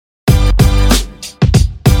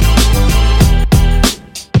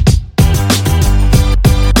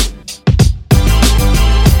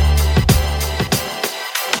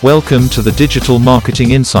Welcome to the Digital Marketing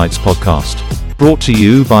Insights podcast, brought to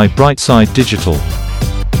you by Brightside Digital.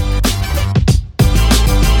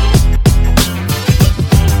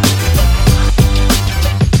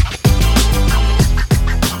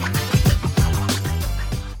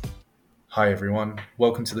 Hi everyone,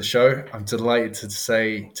 welcome to the show. I'm delighted to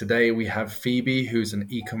say today we have Phoebe, who's an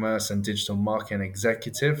e-commerce and digital marketing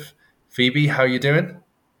executive. Phoebe, how are you doing?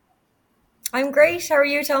 I'm great. How are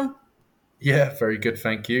you, Tom? Yeah, very good,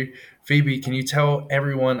 thank you. Phoebe, can you tell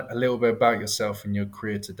everyone a little bit about yourself and your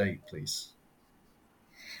career to date, please?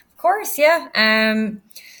 Of course, yeah.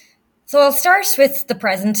 So I'll start with the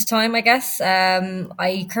present time, I guess.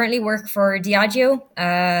 I currently work for Diageo,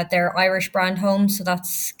 their Irish brand home. So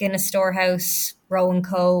that's Guinness Storehouse, Roe &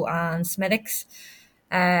 Co and Smithwick's.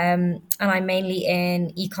 And I'm mainly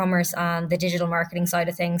in e-commerce and the digital marketing side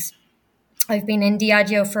of things. I've been in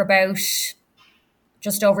Diageo for about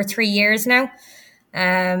just over 3 years now.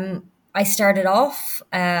 I started off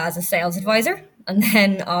as a sales advisor, and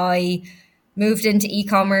then I moved into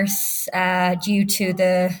e-commerce due to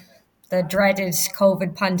the dreaded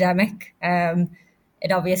COVID pandemic.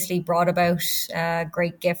 It obviously brought about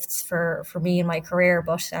great gifts for me in my career,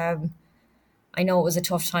 but I know it was a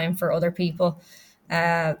tough time for other people.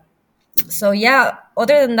 So yeah,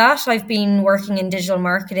 other than that, I've been working in digital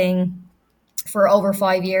marketing for over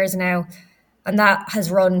 5 years now, and that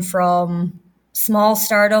has run from small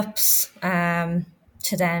startups to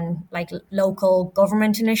then like local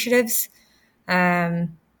government initiatives to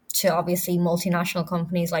obviously multinational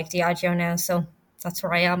companies like Diageo now. So that's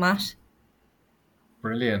where I am at.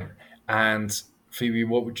 Brilliant. And Phoebe,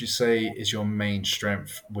 what would you say is your main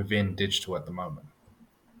strength within digital at the moment?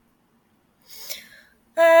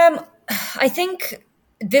 I think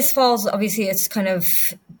this falls, obviously, it's kind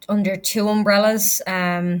of under two umbrellas.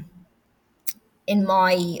 In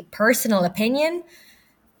my personal opinion,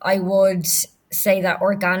 I would say that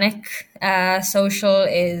organic social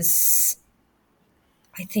is,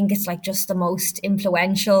 I think it's like just the most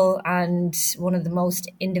influential and one of the most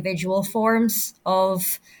individual forms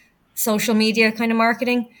of social media kind of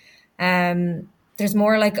marketing. There's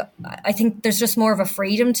more like, I think there's just more of a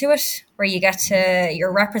freedom to it where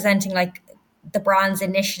you're representing like the brand's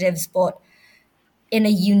initiatives, but in a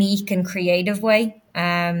unique and creative way.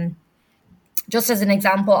 Just as an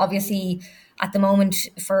example, obviously, at the moment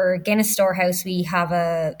for Guinness Storehouse, we have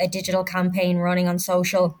a digital campaign running on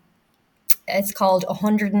social. It's called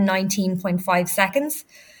 119.5 seconds.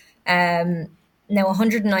 Now,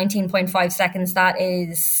 119.5 seconds, that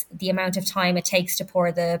is the amount of time it takes to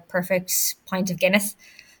pour the perfect pint of Guinness.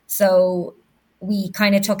 So we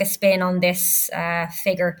kind of took a spin on this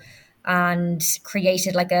figure and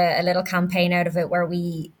created like a little campaign out of it where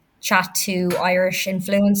we chat to Irish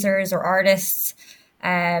influencers or artists,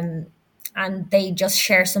 and they just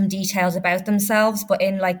share some details about themselves, but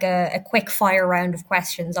in like a quick fire round of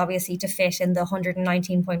questions, obviously to fit in the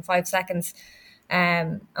 119.5 seconds.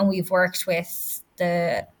 And we've worked with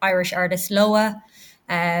the Irish artist Loa,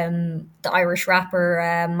 the Irish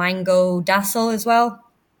rapper Mango Dassel as well.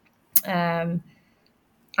 And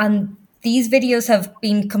these videos have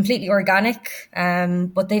been completely organic,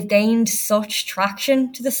 but they've gained such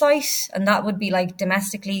traction to the site, and that would be like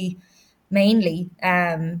domestically mainly,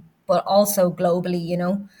 but also globally, you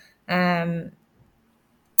know. And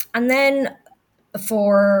then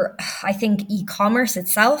for, I think, e-commerce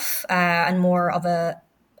itself and more of a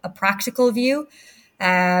practical view,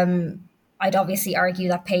 I'd obviously argue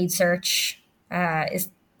that paid search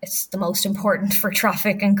is it's the most important for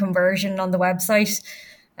traffic and conversion on the website.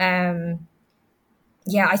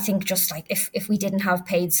 Yeah, I think just like if we didn't have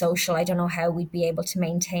paid social, I don't know how we'd be able to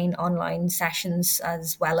maintain online sessions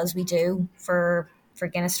as well as we do for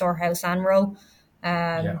Guinness Storehouse and Roe.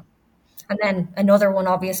 Yeah. And then another one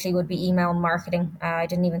obviously would be email marketing. I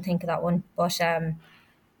didn't even think of that one, but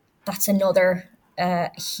that's another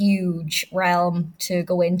huge realm to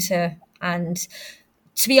go into. And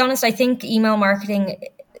to be honest, I think email marketing,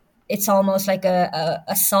 it's almost like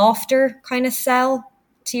a softer kind of sell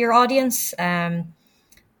to your audience,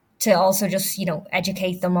 to also just, you know,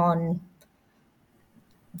 educate them on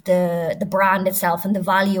the brand itself and the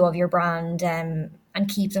value of your brand, and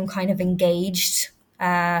keep them kind of engaged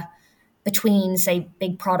between, say,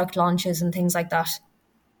 big product launches and things like that.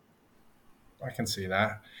 I can see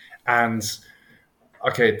that. And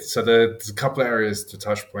okay, so there's a couple of areas to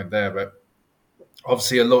touch point there, but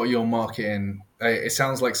obviously a lot of your marketing, it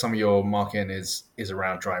sounds like some of your marketing is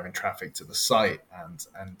around driving traffic to the site and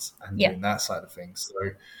doing that side of things.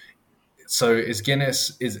 So is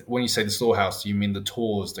Guinness, when you say the storehouse, do you mean the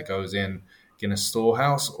tours that goes in Guinness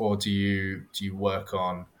Storehouse, or do you work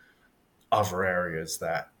on other areas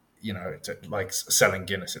that like selling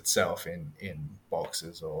Guinness itself in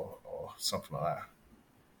boxes or something like that.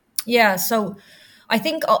 Yeah, so I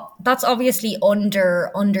think that's obviously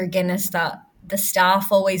under Guinness, that the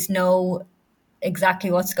staff always know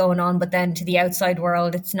exactly what's going on, but then to the outside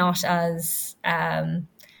world, it's not as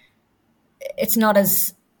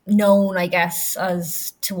known, I guess,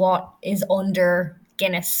 as to what is under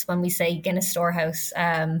Guinness when we say Guinness Storehouse.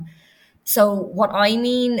 So what I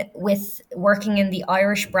mean with working in the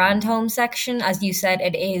Irish brand home section, as you said,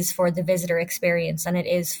 it is for the visitor experience and it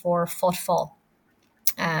is for footfall.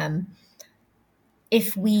 Um,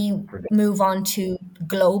 if we move on to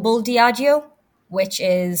global Diageo, which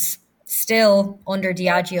is still under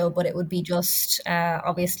Diageo, but it would be just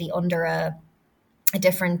obviously under a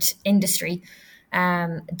different industry.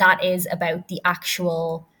 That is about the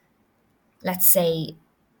actual, let's say,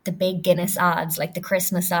 the big Guinness ads, like the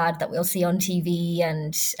Christmas ad that we'll see on TV.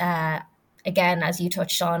 And again, as you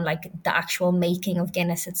touched on, like the actual making of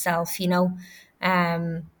Guinness itself,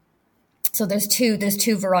 Um, so there's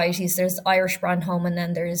two varieties. There's Irish brand home and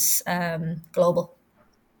then there's global.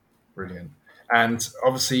 Brilliant. And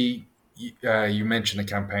obviously, you mentioned a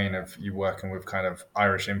campaign of you working with kind of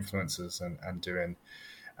Irish influencers and doing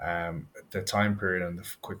the time period and the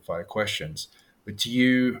quick fire questions. But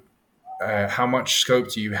how much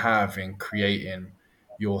scope do you have in creating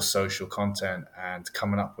your social content and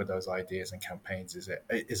coming up with those ideas and campaigns?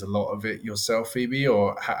 Is a lot of it yourself, Phoebe,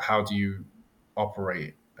 or how do you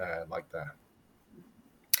operate like that?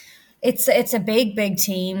 It's a big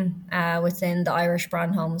team within the Irish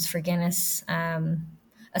brand homes for Guinness.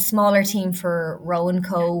 A smaller team for Rowan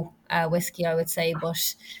Co. Whiskey, I would say,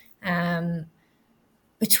 but um,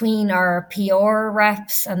 between our PR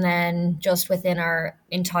reps and then just within our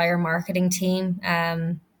entire marketing team,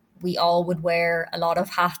 we all would wear a lot of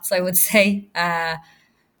hats, I would say.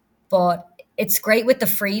 But it's great with the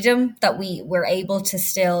freedom that we're able to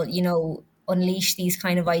still, unleash these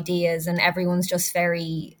kind of ideas, and everyone's just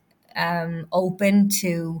very open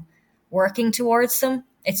to working towards them.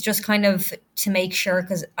 It's just kind of to make sure,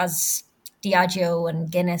 because as Diageo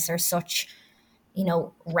and Guinness are such,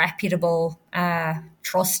 reputable,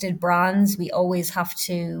 trusted brands, we always have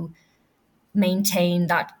to maintain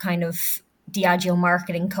that kind of Diageo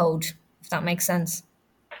marketing code, if that makes sense.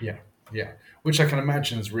 Yeah, yeah. Which I can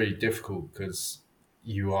imagine is really difficult because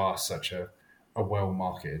you are such a well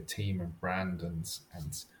marketed team and brand and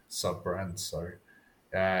sub brands. So,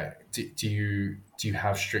 do you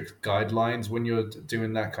have strict guidelines when you're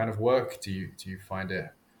doing that kind of work? Do you find it?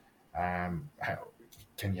 How,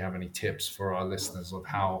 can you have any tips for our listeners of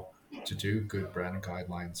how to do good brand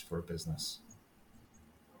guidelines for a business?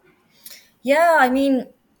 Yeah, I mean,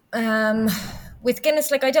 um, with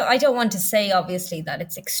Guinness, like I don't want to say obviously that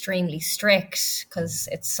it's extremely strict because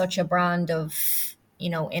it's such a brand of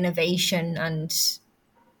innovation and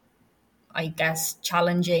I guess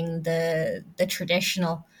challenging the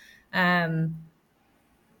traditional. Um,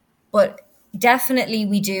 but definitely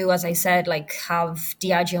we do, as I said, like have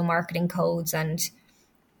Diageo marketing codes and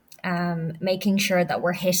making sure that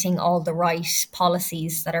we're hitting all the right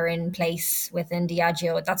policies that are in place within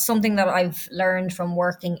Diageo. That's something that I've learned from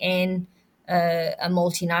working in a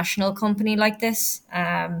multinational company like this.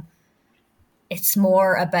 It's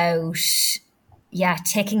more about, yeah,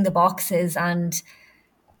 ticking the boxes, and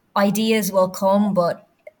ideas will come, but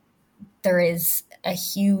there is a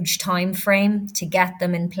huge time frame to get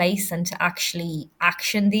them in place and to actually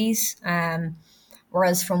action these.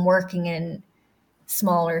 Whereas from working in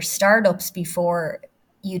smaller startups before,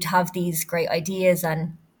 you'd have these great ideas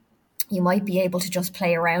and you might be able to just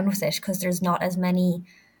play around with it because um,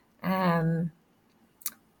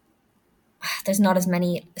 there's not as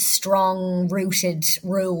many strong rooted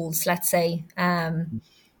rules, let's say.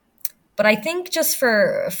 But I think just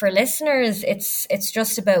for listeners, it's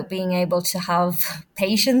just about being able to have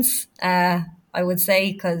patience. I would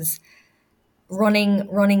say, because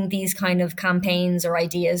running these kind of campaigns or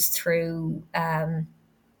ideas through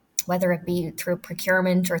whether it be through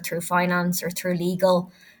procurement or through finance or through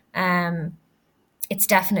legal, um, it's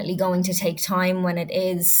definitely going to take time when it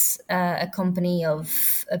is a company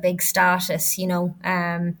of a big status.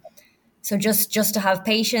 So just to have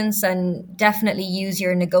patience and definitely use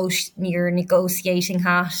your negotiating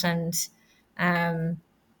hat, and um,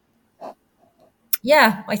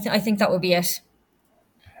 yeah, I think that would be it.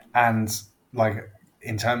 And like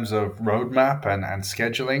in terms of roadmap and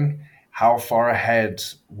scheduling, how far ahead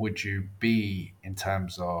would you be in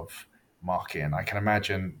terms of marketing? I can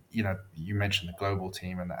imagine, you mentioned the global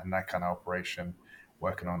team and that kind of operation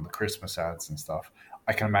working on the Christmas ads and stuff.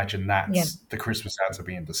 I can imagine Yeah. that's the Christmas ads are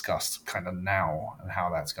being discussed kind of now and how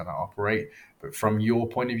that's going to operate. But from your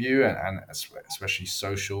point of view, and especially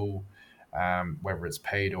social, whether it's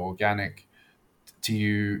paid or organic,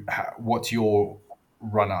 what's your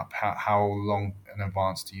run up? How long in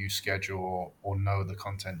advance do you schedule or know the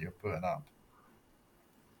content you're putting up?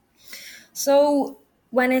 So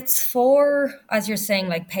when it's for, as you're saying,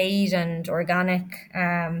 like paid and organic,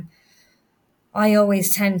 I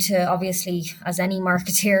always tend to, obviously, as any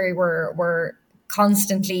marketeer, we're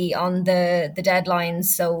constantly on the deadlines.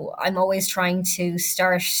 So I'm always trying to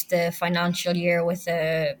start the financial year with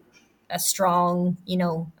a strong,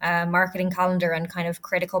 marketing calendar and kind of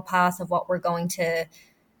critical path of what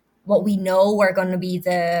we know are going to be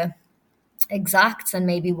the exacts, and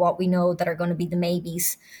maybe what we know that are going to be the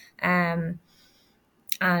maybes. Um,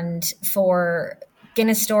 and for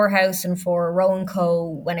Guinness Storehouse and for Row & Co,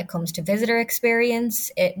 when it comes to visitor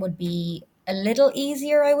experience, it would be a little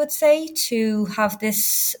easier, I would say, to have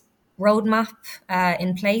this roadmap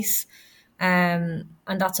in place. And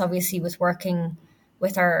that's obviously with working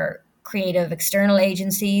with our creative external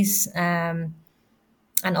agencies, and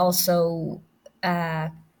also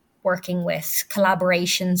working with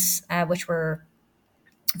collaborations, which we're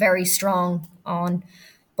very strong on.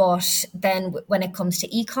 But then when it comes to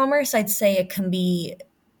e-commerce, I'd say it can be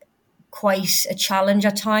quite a challenge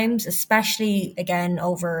at times, especially again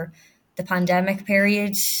over the pandemic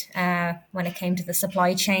period, when it came to the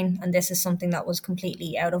supply chain. And this is something that was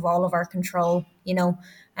completely out of all of our control. It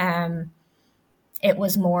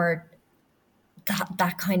was more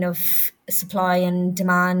that kind of supply and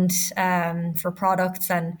demand for products,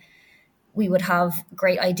 and we would have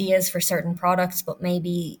great ideas for certain products, but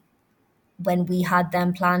maybe when we had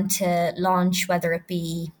them planned to launch, whether it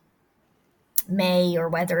be May or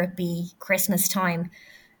whether it be Christmas time,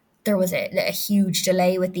 there was a huge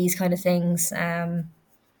delay with these kind of things. And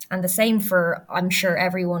the same for, I'm sure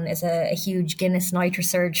everyone is a huge Guinness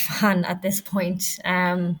NitroSurge fan at this point.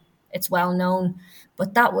 It's well known,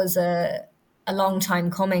 but that was a long time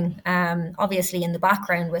coming. Obviously in the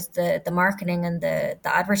background with the marketing and the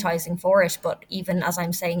advertising for it, but even as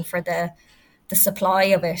I'm saying, for the supply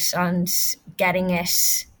of it and getting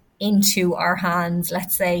it into our hands,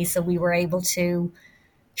 let's say, so we were able to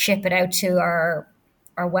ship it out to our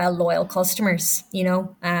well loyal customers.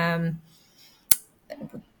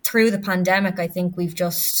 Through the pandemic, I think we've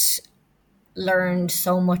just learned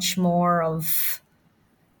so much more of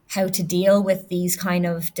how to deal with these kind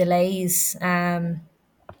of delays,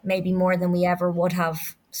 maybe more than we ever would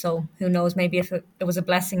have. So who knows, maybe if it was a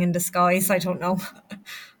blessing in disguise, I don't know.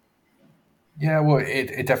 Yeah, well,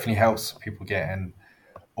 it definitely helps people getting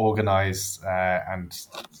organized and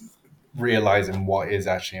realizing what is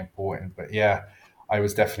actually important. But yeah, I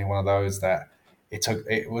was definitely one of those that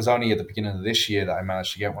it was only at the beginning of this year that I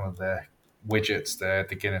managed to get one of the widgets,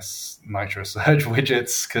 the Guinness Nitro Surge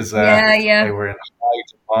widgets, because Yeah, they yeah. were in high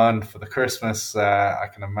demand for the Christmas. I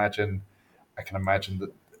can imagine that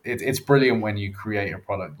it's brilliant when you create a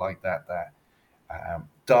product like that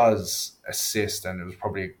does assist, and it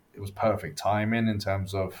was perfect timing in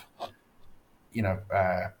terms of you know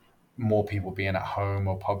more people being at home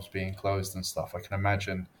or pubs being closed and stuff. I can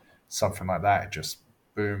imagine something like that. It just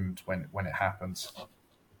boomed when it happens.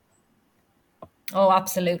 Oh,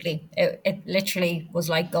 absolutely. It literally was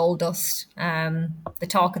like gold dust, the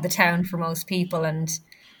talk of the town for most people. And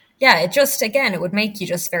yeah, it just, again, it would make you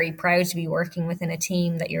just very proud to be working within a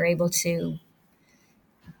team that you're able to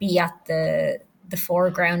be at the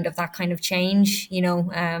foreground of that kind of change,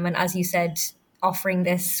 and as you said, offering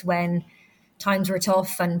this when times were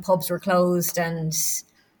tough and pubs were closed and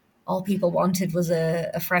all people wanted was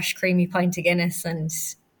a fresh creamy pint of Guinness. And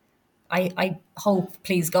I hope,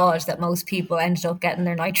 please God, that most people ended up getting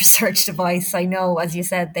their NitroSurge device. I know, as you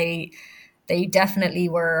said, they definitely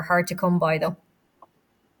were hard to come by, though.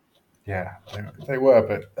 Yeah, they were,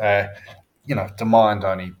 but demand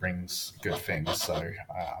only brings good things. So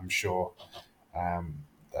I'm sure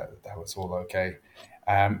that was all okay.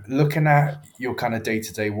 Looking at your kind of day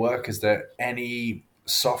to day work, is there any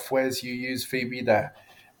softwares you use, Phoebe, that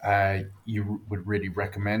you would really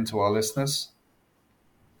recommend to our listeners?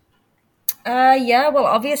 Yeah, well,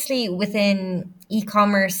 obviously within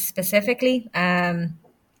e-commerce specifically,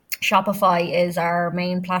 Shopify is our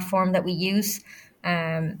main platform that we use,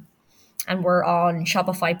 and we're on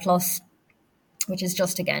Shopify Plus, which is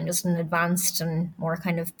just an advanced and more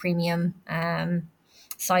kind of premium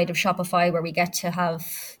side of Shopify, where we get to have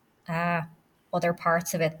uh, other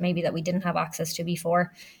parts of it maybe that we didn't have access to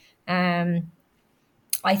before.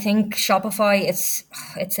 I think Shopify,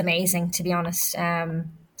 it's amazing, to be honest.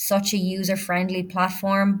 such a user-friendly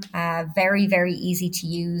platform, very, very easy to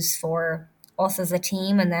use for us as a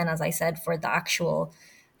team, and then, as I said, for the actual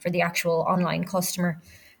online customer.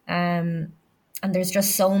 And there's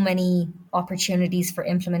just so many opportunities for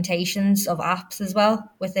implementations of apps as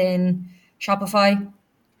well within Shopify,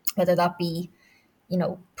 whether that be,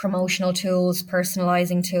 promotional tools,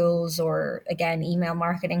 personalizing tools, or again, email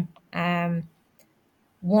marketing.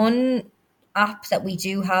 One app that we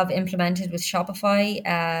do have implemented with Shopify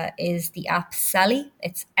is the app Selly.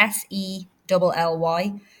 It's Selly.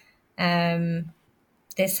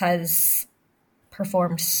 This has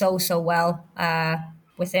performed so well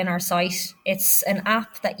within our site. It's an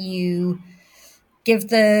app that you give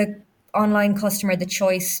the online customer the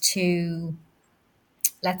choice to,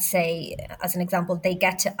 let's say, as an example, they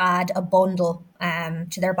get to add a bundle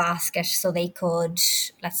to their basket, so they could,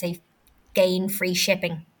 let's say, gain free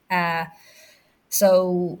shipping.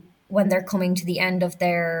 So when they're coming to the end of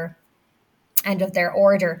their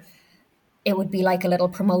order, it would be like a little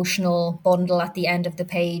promotional bundle at the end of the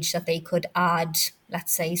page that they could add,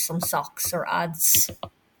 let's say, some socks, or add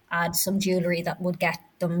some jewelry that would get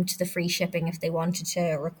them to the free shipping if they wanted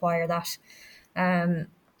to require that. And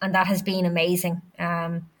that has been amazing.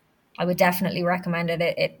 I would definitely recommend it.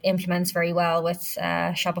 It implements very well with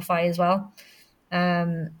Shopify as well.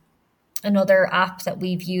 Another app that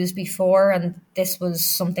we've used before, and this was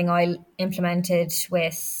something I implemented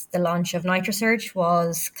with the launch of NitroSurge,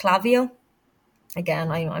 was Klaviyo.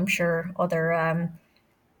 Again, I'm sure other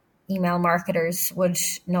email marketers would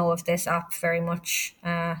know of this app very much.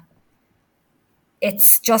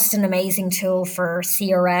 It's just an amazing tool for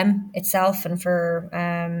CRM itself, and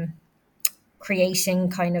for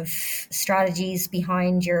creating kind of strategies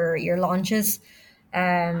behind your launches.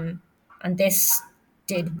 And this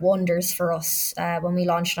did wonders for us when we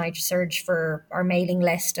launched NitroSurge for our mailing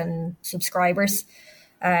list and subscribers.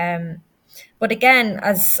 But again,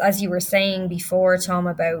 as you were saying before, Tom,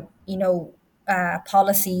 about,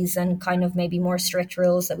 policies and kind of maybe more strict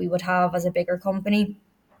rules that we would have as a bigger company,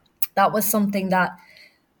 that was something that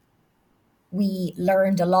we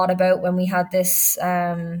learned a lot about when we had this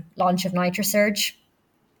launch of NitroSurge.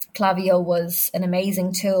 Klaviyo was an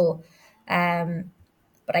amazing tool,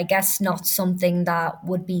 but I guess not something that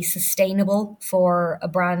would be sustainable for a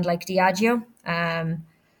brand like Diageo.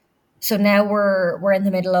 So now we're in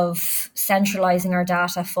the middle of centralizing our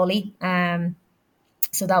data fully,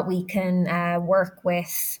 so that we can work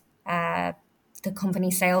with the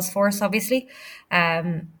company sales force, obviously,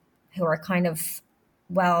 who are kind of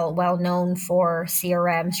well known for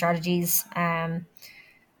CRM strategies.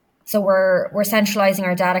 So we're centralizing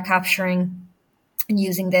our data capturing and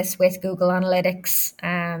using this with Google Analytics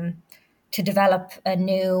to develop a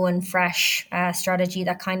new and fresh strategy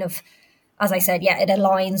that kind of, as I said, it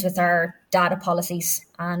aligns with our data policies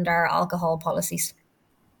and our alcohol policies.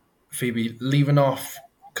 Phoebe, leaving off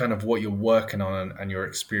kind of what you're working on and your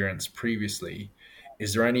experience previously,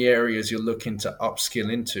 is there any areas you're looking to upskill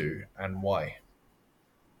into, and why?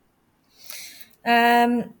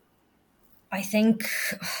 I think,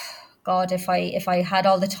 God, if I had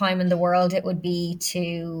all the time in the world, it would be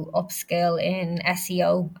to upskill in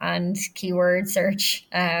SEO and keyword search.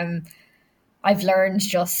 I've learned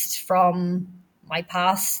just from my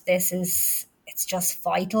past, it's just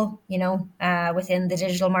vital, within the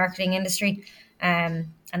digital marketing industry, and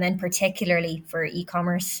then particularly for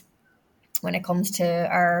e-commerce when it comes to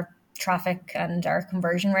our traffic and our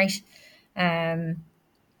conversion rate. The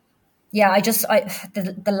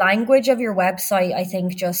language of your website, I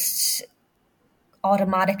think, just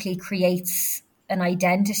automatically creates an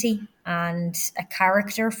identity and a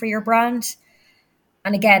character for your brand.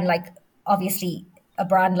 And again, like, obviously a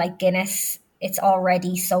brand like Guinness, it's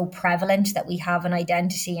already so prevalent that we have an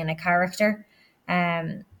identity and a character.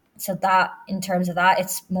 So that, in terms of that,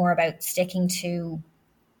 it's more about sticking to,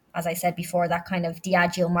 as I said before, that kind of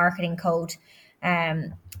Diageo marketing code.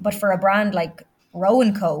 But for a brand like Roe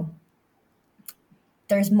 & Co.,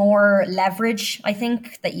 there's more leverage, I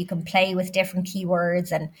think, that you can play with different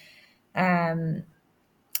keywords and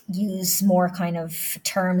use more kind of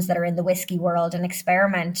terms that are in the whiskey world and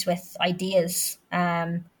experiment with ideas,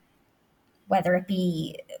 whether it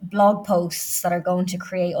be blog posts that are going to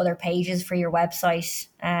create other pages for your website,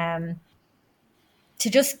 to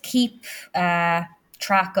just keep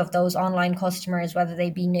track of those online customers, whether they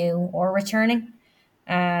be new or returning.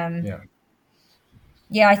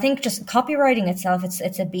 I think just copywriting itself,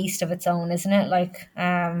 it's a beast of its own, isn't it? Like,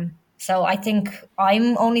 so I think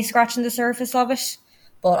I'm only scratching the surface of it,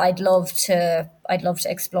 but I'd love to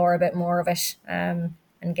explore a bit more of it, and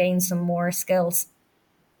gain some more skills.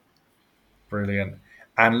 Brilliant.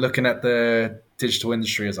 And looking at the digital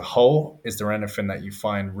industry as a whole, is there anything that you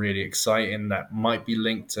find really exciting that might be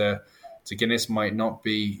linked to Guinness, might not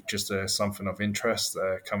be, just something of interest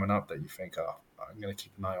coming up that you think, oh, I'm going to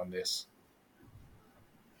keep an eye on this?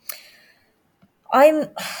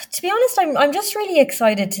 To be honest, I'm just really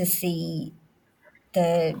excited to see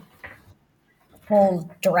the whole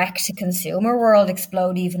direct to consumer world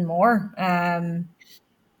explode even more.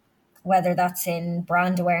 Whether that's in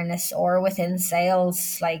brand awareness or within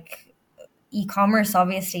sales, like e-commerce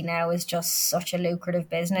obviously now is just such a lucrative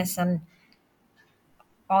business, and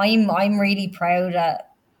I'm really proud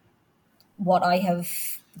at what I have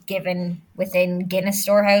given within Guinness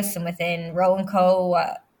Storehouse and within Row and Co.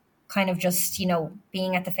 Kind of just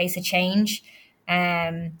being at the face of change.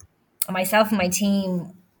 Myself and my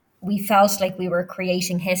team, we felt like we were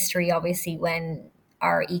creating history. Obviously, when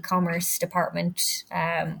our e-commerce department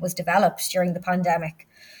was developed during the pandemic,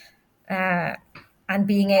 and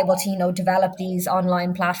being able to develop these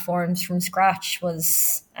online platforms from scratch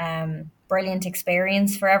was brilliant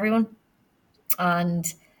experience for everyone.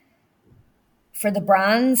 And for the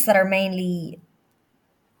brands that are mainly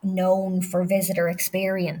known for visitor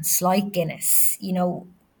experience, like Guinness,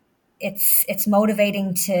 it's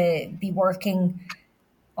motivating to be working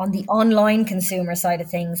on the online consumer side of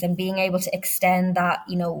things and being able to extend that,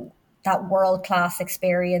 that world-class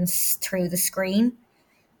experience through the screen,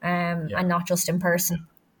 and not just in person.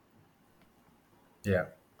 Yeah,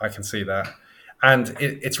 I can see that. And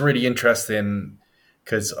it's really interesting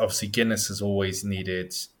because obviously Guinness has always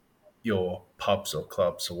needed your pubs or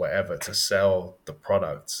clubs or whatever to sell the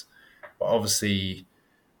products. But obviously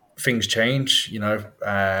things change,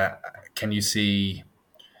 can you see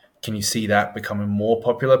that becoming more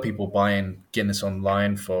popular? People buying Guinness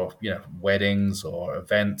online for, weddings or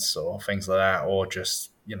events or things like that, or just,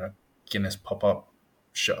 Guinness pop-up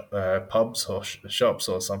pubs or shops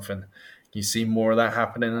or something. Can you see more of that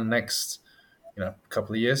happening in the next,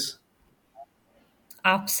 couple of years?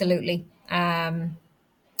 Absolutely.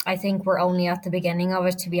 I think we're only at the beginning of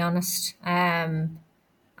it, to be honest. And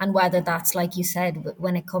whether that's, like you said,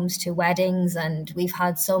 when it comes to weddings, and we've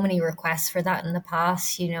had so many requests for that in the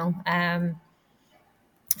past,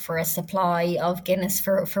 for a supply of Guinness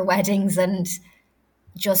for weddings, and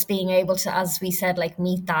just being able to, as we said, like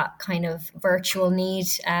meet that kind of virtual need.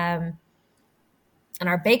 And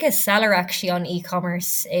our biggest seller actually on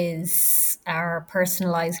e-commerce is our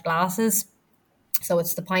personalized glasses. So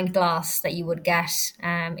it's the pint glass that you would get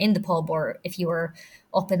in the pub, or if you were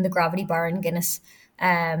up in the Gravity Bar in Guinness,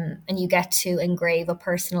 and you get to engrave a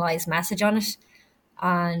personalised message on it.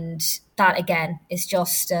 And that, again, is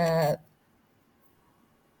just the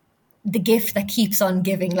gift that keeps on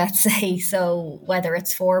giving, let's say. So whether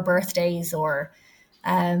it's for birthdays or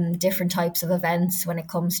different types of events when it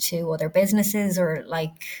comes to other businesses, or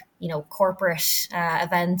corporate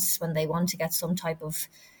events when they want to get some type of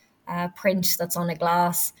print that's on a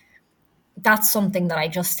glass, that's something that I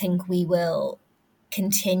just think we will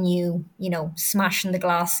continue, smashing the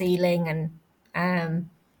glass ceiling and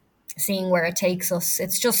seeing where it takes us.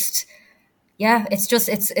 It's just,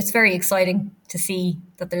 it's very exciting to see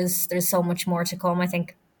that there's so much more to come, I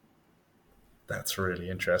think. That's really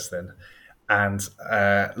interesting. And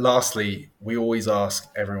lastly, we always ask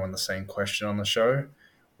everyone the same question on the show,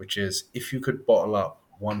 which is, if you could bottle up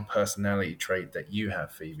one personality trait that you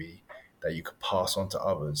have, Phoebe, that you could pass on to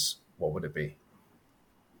others, what would it be?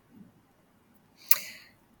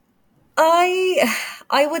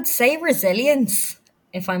 I would say resilience,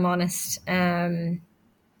 if I'm honest.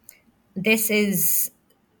 This is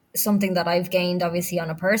something that I've gained obviously on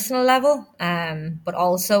a personal level, but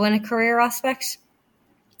also in a career aspect.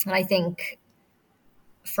 And I think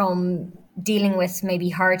from dealing with maybe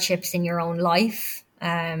hardships in your own life,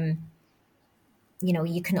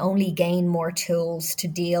 you can only gain more tools to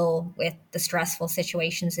deal with the stressful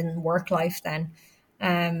situations in work life then.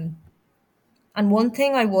 And one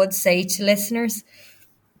thing I would say to listeners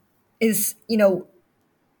is,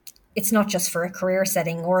 it's not just for a career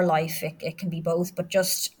setting or life, it can be both, but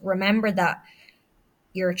just remember that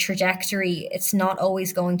your trajectory, it's not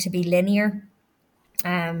always going to be linear.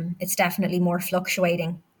 It's definitely more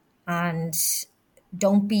fluctuating, and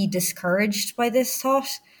don't be discouraged by this thought.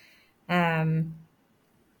 In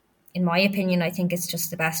my opinion, I think it's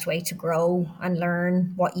just the best way to grow and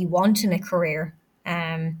learn what you want in a career.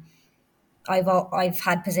 I've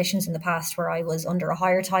had positions in the past where I was under a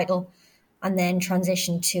higher title and then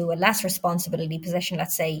transitioned to a less responsibility position,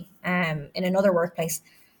 let's say, in another workplace.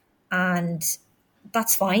 And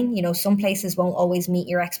that's fine. Some places won't always meet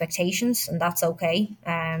your expectations, and that's okay.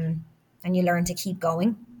 And you learn to keep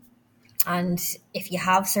going. And if you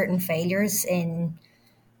have certain failures in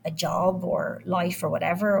a job or life or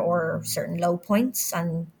whatever, or certain low points,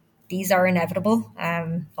 and these are inevitable.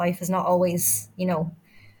 Life is not always,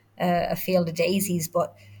 a field of daisies,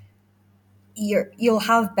 but you'll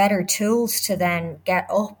have better tools to then get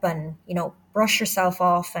up and brush yourself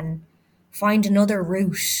off and find another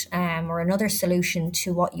route, or another solution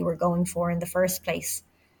to what you were going for in the first place.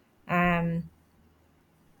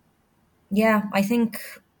 Yeah, I think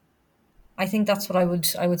that's what I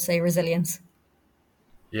would say, resilience.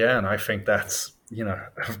 Yeah, and I think that's, a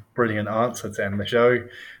brilliant answer to end the show.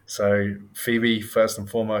 So, Phoebe, first and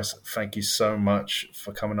foremost, thank you so much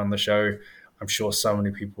for coming on the show. I'm sure so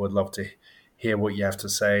many people would love to hear what you have to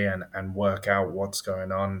say and work out what's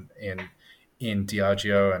going on in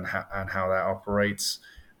Diageo and how that operates.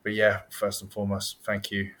 But yeah, first and foremost,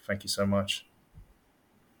 thank you. Thank you so much.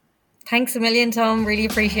 Thanks a million, Tom. Really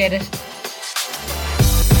appreciate it.